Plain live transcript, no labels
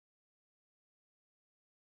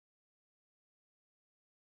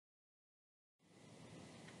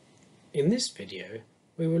In this video,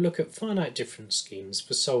 we will look at finite difference schemes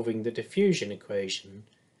for solving the diffusion equation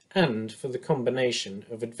and for the combination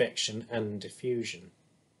of advection and diffusion.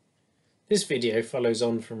 This video follows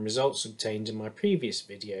on from results obtained in my previous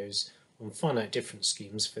videos on finite difference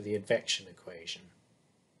schemes for the advection equation.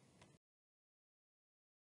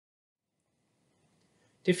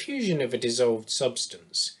 Diffusion of a dissolved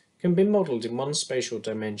substance can be modelled in one spatial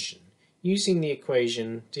dimension using the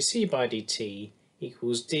equation dc by dt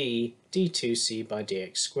equals d d2c by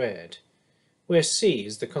dx squared, where c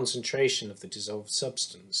is the concentration of the dissolved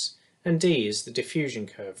substance and d is the diffusion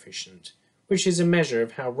coefficient, which is a measure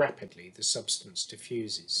of how rapidly the substance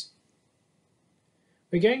diffuses.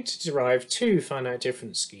 We're going to derive two finite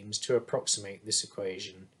difference schemes to approximate this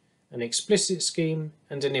equation, an explicit scheme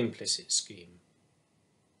and an implicit scheme.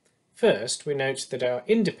 First, we note that our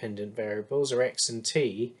independent variables are x and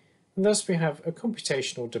t, and thus we have a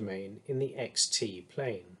computational domain in the xt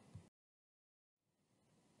plane.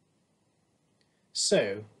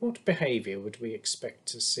 So, what behaviour would we expect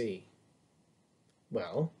to see?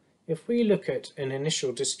 Well, if we look at an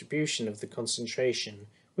initial distribution of the concentration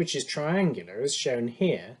which is triangular as shown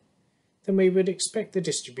here, then we would expect the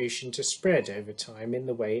distribution to spread over time in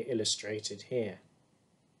the way illustrated here.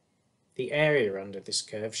 The area under this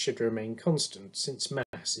curve should remain constant since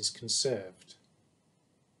mass is conserved.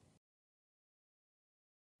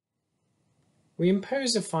 We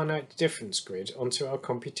impose a finite difference grid onto our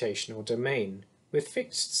computational domain with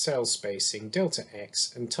fixed cell spacing delta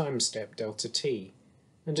x and time step delta t,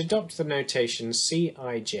 and adopt the notation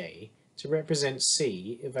Cij to represent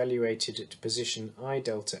c evaluated at position I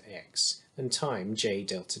delta x and time j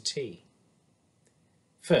delta t.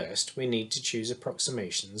 First, we need to choose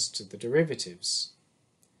approximations to the derivatives.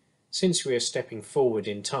 Since we are stepping forward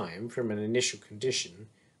in time from an initial condition,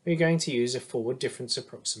 we are going to use a forward difference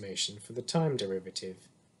approximation for the time derivative,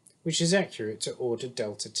 which is accurate to order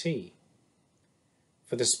delta t.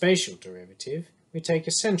 For the spatial derivative, we take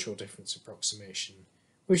a central difference approximation,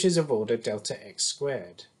 which is of order delta x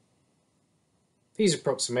squared. These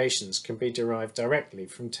approximations can be derived directly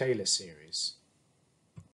from Taylor series.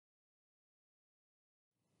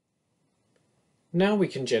 Now we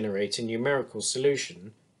can generate a numerical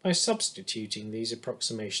solution by substituting these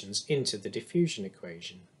approximations into the diffusion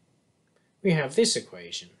equation. We have this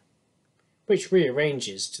equation, which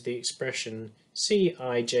rearranges to the expression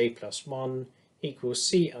Cij plus 1 equals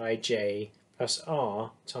Cij plus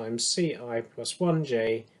r times Ci plus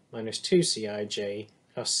 1j minus 2Cij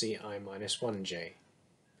plus Ci minus 1j,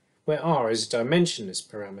 where r is a dimensionless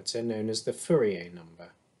parameter known as the Fourier number.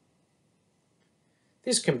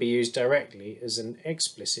 This can be used directly as an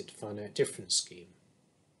explicit finite difference scheme.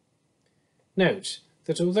 Note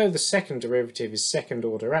that although the second derivative is second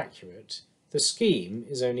order accurate, the scheme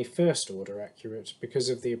is only first order accurate because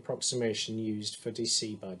of the approximation used for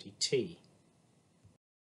dc by dt.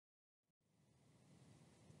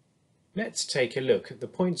 Let's take a look at the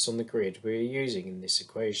points on the grid we are using in this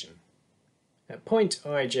equation. At point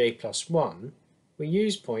ij plus 1, we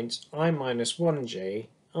use points I minus 1j,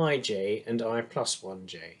 ij and I plus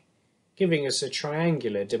 1j, giving us a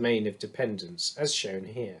triangular domain of dependence as shown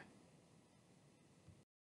here.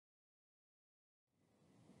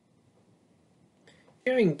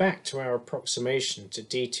 Going back to our approximation to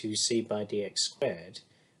d2c by dx squared,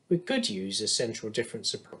 we could use a central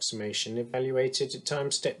difference approximation evaluated at time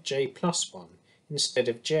step j plus 1 instead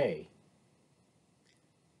of j.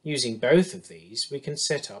 Using both of these, we can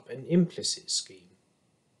set up an implicit scheme.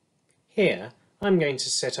 Here, I'm going to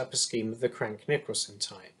set up a scheme of the Crank-Nicolson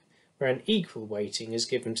type, where an equal weighting is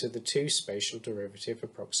given to the two spatial derivative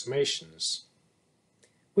approximations.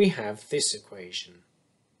 We have this equation,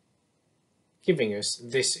 giving us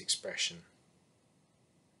this expression.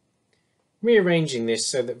 Rearranging this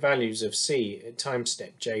so that values of c at time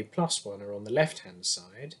step j plus 1 are on the left-hand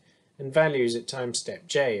side, and values at time step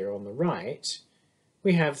j are on the right,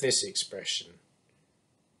 we have this expression,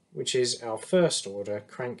 which is our first order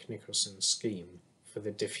Crank-Nicolson scheme for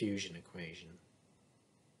the diffusion equation.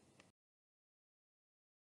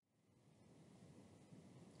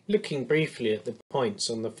 Looking briefly at the points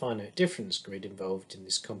on the finite difference grid involved in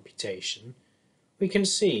this computation, we can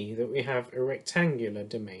see that we have a rectangular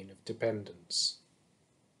domain of dependence.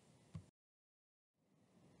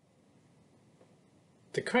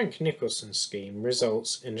 The Crank-Nicolson scheme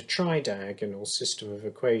results in a tridiagonal system of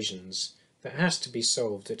equations that has to be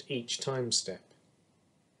solved at each time step.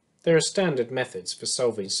 There are standard methods for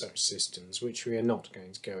solving such systems which we are not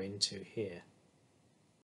going to go into here.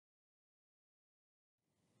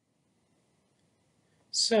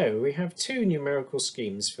 So we have two numerical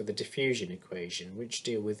schemes for the diffusion equation which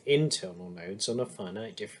deal with internal nodes on a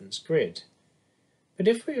finite difference grid. But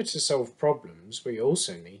if we are to solve problems, we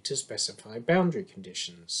also need to specify boundary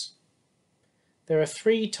conditions. There are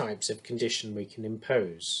three types of condition we can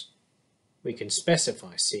impose. We can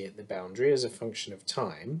specify C at the boundary as a function of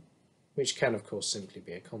time, which can of course simply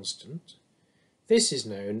be a constant. This is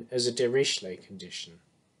known as a Dirichlet condition.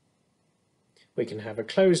 We can have a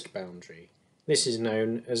closed boundary. This is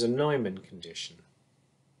known as a Neumann condition.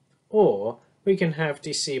 Or we can have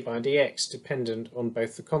dc by dx dependent on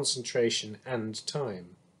both the concentration and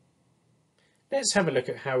time. Let's have a look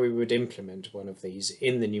at how we would implement one of these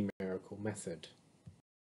in the numerical method.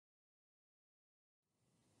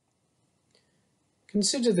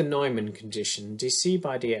 Consider the Neumann condition dc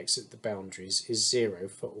by dx at the boundaries is 0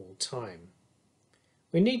 for all time.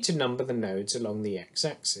 We need to number the nodes along the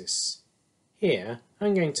x-axis. Here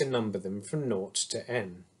I'm going to number them from 0 to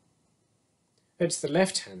n. At the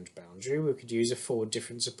left-hand boundary we could use a forward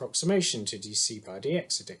difference approximation to dc by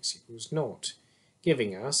dx at x equals 0,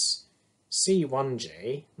 giving us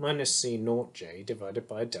c1j minus c0j divided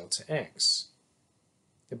by delta x.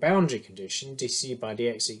 The boundary condition dc by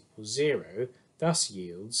dx equals 0 thus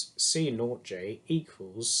yields c0j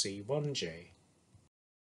equals c1j.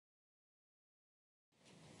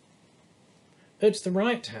 At the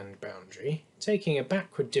right-hand boundary, taking a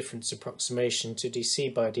backward difference approximation to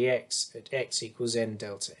dc by dx at x equals n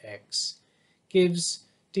delta x gives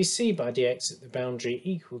dc by dx at the boundary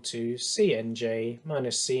equal to cnj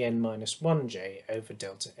minus cn minus 1j over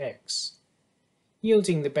delta x,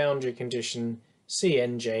 yielding the boundary condition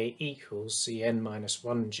cnj equals cn minus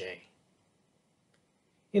 1j.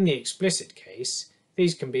 In the explicit case,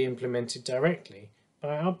 these can be implemented directly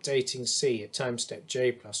by updating C at time step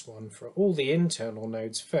j plus 1 for all the internal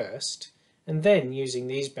nodes first, and then using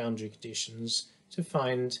these boundary conditions to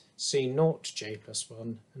find C0 j plus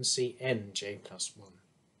 1 and Cn j plus 1.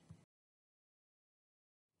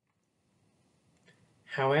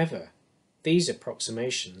 However, these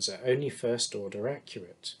approximations are only first order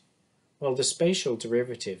accurate, while the spatial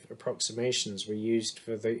derivative approximations we used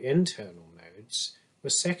for the internal nodes were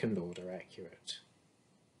second order accurate.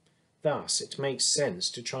 Thus, it makes sense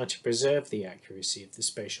to try to preserve the accuracy of the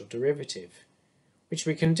spatial derivative, which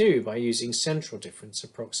we can do by using central difference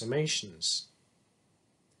approximations.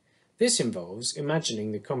 This involves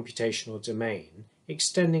imagining the computational domain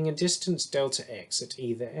extending a distance delta x at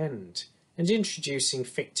either end, and introducing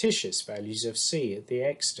fictitious values of c at the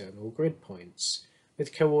external grid points,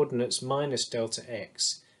 with coordinates minus delta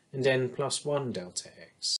x and n plus 1 delta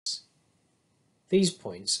x. These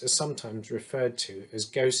points are sometimes referred to as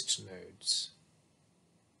ghost nodes.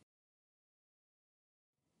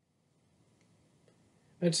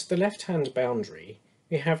 At the left-hand boundary,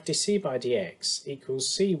 we have dc by dx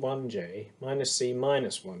equals c1j minus c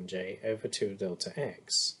minus 1j over 2 delta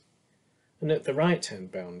x. And at the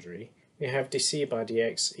right-hand boundary, we have dc by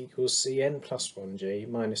dx equals cn plus 1j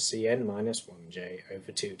minus cn minus 1j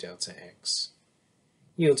over 2 delta x,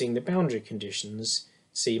 yielding the boundary conditions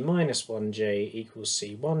c minus 1j equals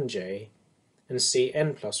c1j and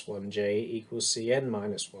cn plus 1j equals cn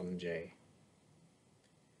minus 1j.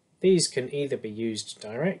 These can either be used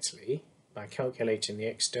directly by calculating the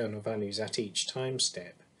external values at each time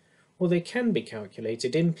step, or they can be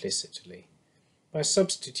calculated implicitly by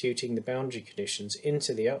substituting the boundary conditions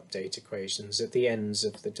into the update equations at the ends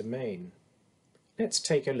of the domain. Let's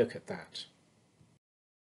take a look at that.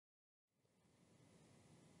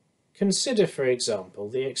 Consider, for example,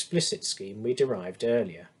 the explicit scheme we derived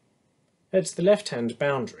earlier. At the left-hand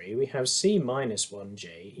boundary, we have c minus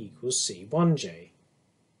 1j equals c1j.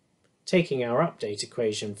 Taking our update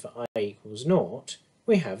equation for I equals 0,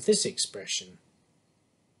 we have this expression.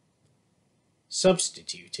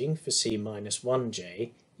 Substituting for c minus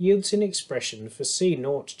 1j yields an expression for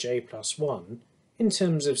c0j plus 1 in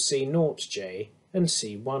terms of c0j and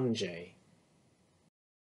c1j.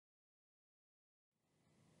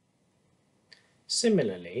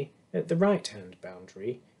 Similarly, at the right-hand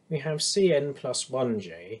boundary, we have cn plus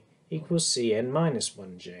 1j equals cn minus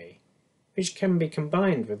 1j, which can be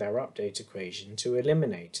combined with our update equation to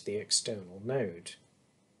eliminate the external node.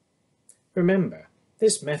 Remember,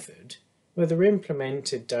 this method, whether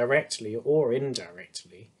implemented directly or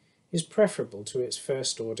indirectly, is preferable to its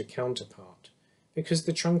first-order counterpart, because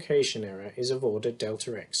the truncation error is of order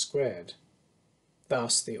delta x squared.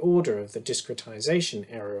 Thus, the order of the discretization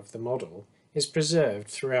error of the model is preserved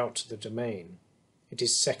throughout the domain. It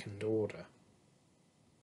is second order.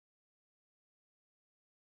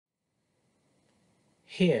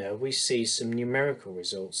 Here we see some numerical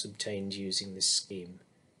results obtained using this scheme,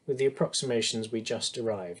 with the approximations we just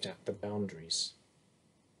derived at the boundaries.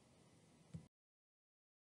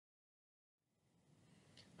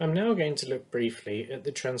 I'm now going to look briefly at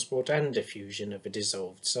the transport and diffusion of a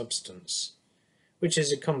dissolved substance, which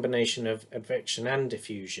is a combination of advection and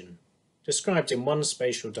diffusion, described in one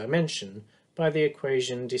spatial dimension by the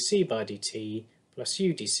equation dc by dt plus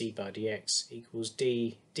u dc by dx equals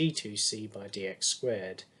d d2c by dx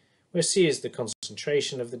squared, where c is the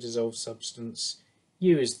concentration of the dissolved substance,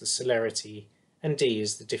 u is the celerity, and d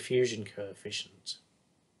is the diffusion coefficient.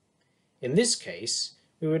 In this case,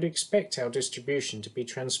 we would expect our distribution to be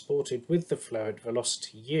transported with the flow at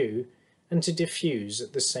velocity u and to diffuse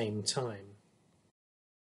at the same time.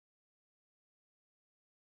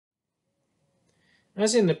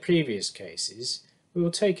 As in the previous cases, we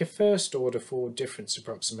will take a first-order forward difference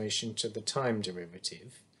approximation to the time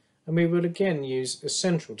derivative, and we will again use a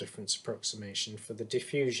central difference approximation for the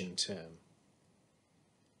diffusion term.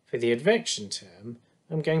 For the advection term,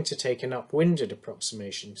 I'm going to take an upwinded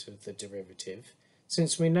approximation to the derivative,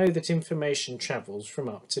 since we know that information travels from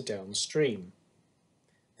up to downstream.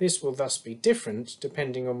 This will thus be different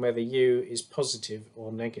depending on whether u is positive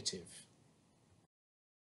or negative.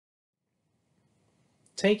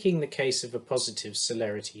 Taking the case of a positive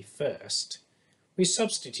celerity first, we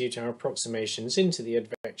substitute our approximations into the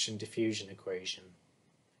advection-diffusion equation.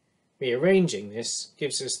 Rearranging this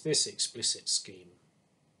gives us this explicit scheme.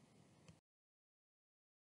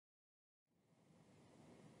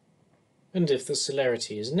 And if the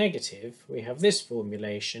celerity is negative, we have this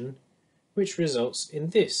formulation, which results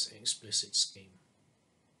in this explicit scheme.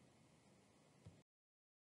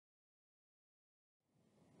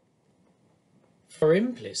 For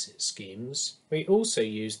implicit schemes, we also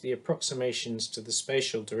use the approximations to the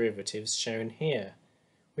spatial derivatives shown here,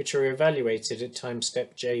 which are evaluated at time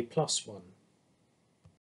step j plus 1.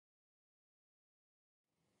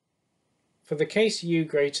 For the case u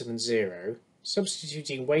greater than 0,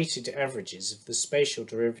 substituting weighted averages of the spatial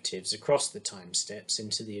derivatives across the time steps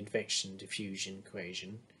into the advection-diffusion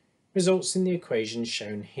equation results in the equation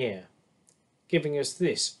shown here, giving us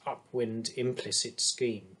this upwind implicit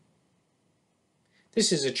scheme.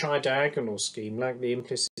 This is a tridiagonal scheme like the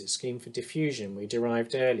implicit scheme for diffusion we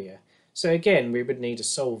derived earlier, so again we would need a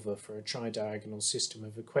solver for a tridiagonal system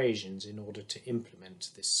of equations in order to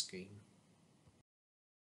implement this scheme.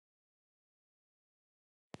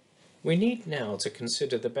 We need now to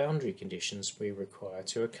consider the boundary conditions we require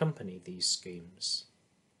to accompany these schemes.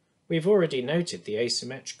 We've already noted the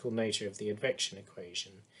asymmetrical nature of the advection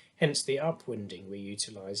equation, hence the upwinding we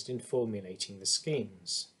utilised in formulating the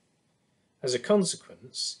schemes. As a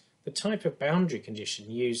consequence, the type of boundary condition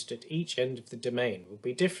used at each end of the domain will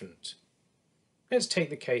be different. Let's take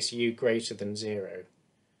the case u greater than 0.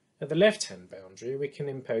 At the left-hand boundary we can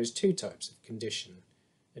impose two types of condition.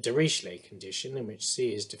 A Dirichlet condition in which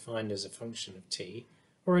c is defined as a function of t,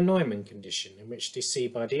 or a Neumann condition in which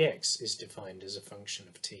dc by dx is defined as a function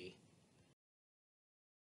of t.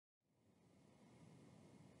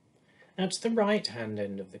 At the right-hand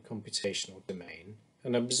end of the computational domain,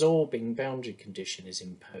 an absorbing boundary condition is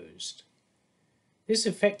imposed. This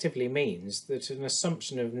effectively means that an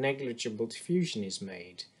assumption of negligible diffusion is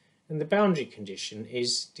made, and the boundary condition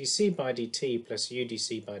is dc by dt plus u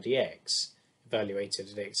dc by dx, evaluated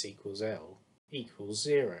at x equals L, equals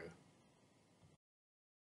 0.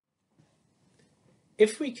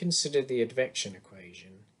 If we consider the advection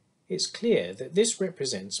equation, it's clear that this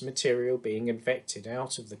represents material being advected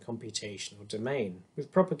out of the computational domain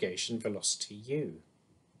with propagation velocity u.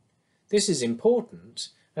 This is important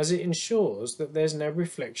as it ensures that there's no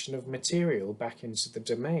reflection of material back into the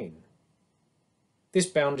domain. This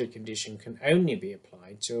boundary condition can only be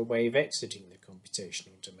applied to a wave exiting the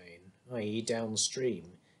computational domain, i.e.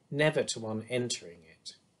 downstream, never to one entering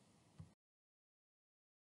it.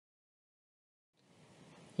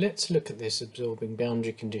 Let's look at this absorbing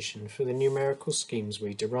boundary condition for the numerical schemes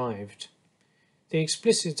we derived. The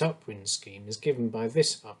explicit upwind scheme is given by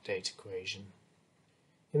this update equation.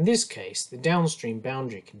 In this case, the downstream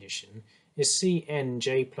boundary condition is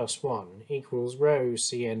Cnj plus 1 equals rho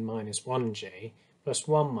Cn minus 1j plus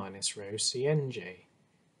 1 minus rho Cnj,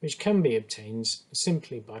 which can be obtained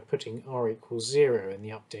simply by putting r equals 0 in the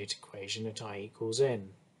update equation at I equals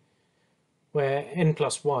n, where n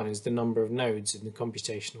plus 1 is the number of nodes in the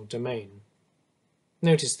computational domain.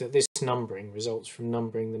 Notice that this numbering results from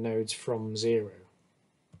numbering the nodes from 0.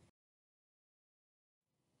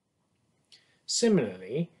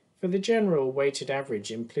 Similarly, for the general weighted average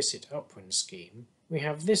implicit upwind scheme, we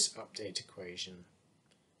have this update equation,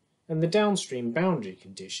 and the downstream boundary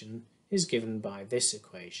condition is given by this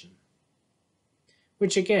equation.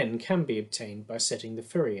 which again can be obtained by setting the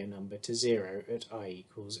Fourier number to 0 at I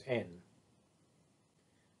equals n.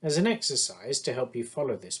 As an exercise to help you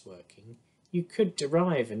follow this working, you could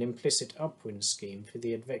derive an implicit upwind scheme for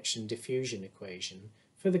the advection-diffusion equation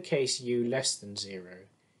for the case u less than 0,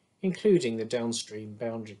 including the downstream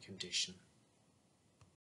boundary condition.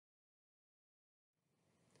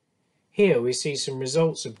 Here we see some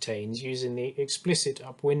results obtained using the explicit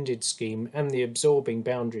upwinded scheme and the absorbing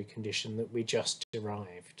boundary condition that we just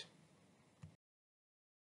derived.